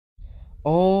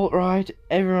Alright,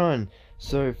 everyone!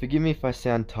 So, forgive me if I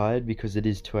sound tired because it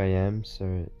is 2 a.m., so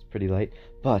it's pretty late.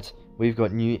 But, we've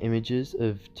got new images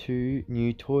of two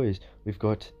new toys. We've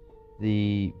got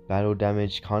the Battle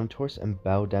Damage Carnotaurus and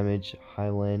Battle Damage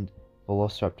Highland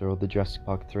Velociraptor, or the Jurassic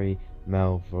Park 3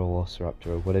 male Velociraptor,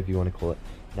 or whatever you want to call it.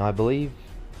 Now, I believe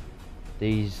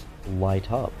these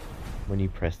light up when you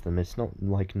press them. It's not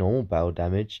like normal Battle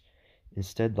Damage.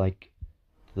 Instead, like,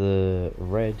 the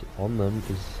red on them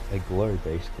is a glow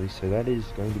basically, so that is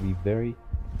going to be very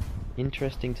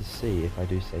interesting to see, if I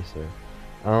do say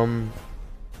so.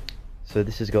 So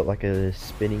this has got like a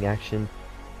spinning action.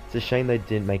 It's a shame they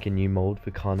didn't make a new mold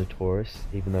for Carnotaurus,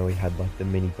 even though we had like the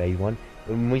mini baby one.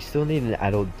 And we still need an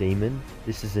adult demon.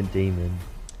 This is a demon.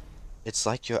 It's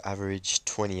like your average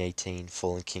 2018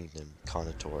 Fallen Kingdom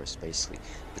Carnotaurus, basically.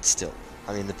 But still,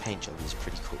 I mean, the paint job is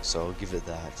pretty cool, so I'll give it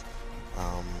that.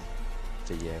 Um,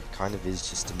 but yeah, it kind of is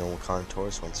just a normal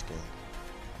Carnotaurus once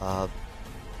again.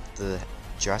 The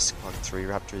Jurassic Park 3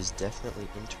 Raptor is definitely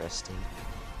interesting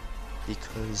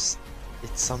because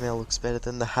it somehow looks better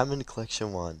than the Hammond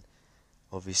Collection one.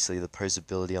 Obviously, the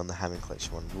posability on the Hammond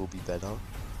Collection one will be better,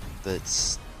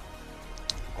 but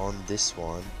on this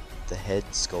one, the head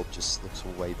sculpt just looks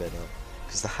way better.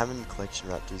 Because the Hammond Collection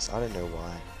Raptors, I don't know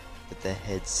why, but their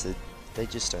heads, they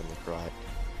just don't look right.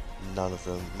 None of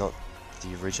them, not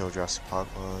the original Jurassic Park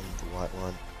one, the white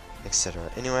one,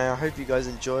 etc. Anyway, I hope you guys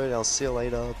enjoyed. I'll see you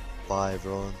later. Bye,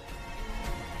 everyone.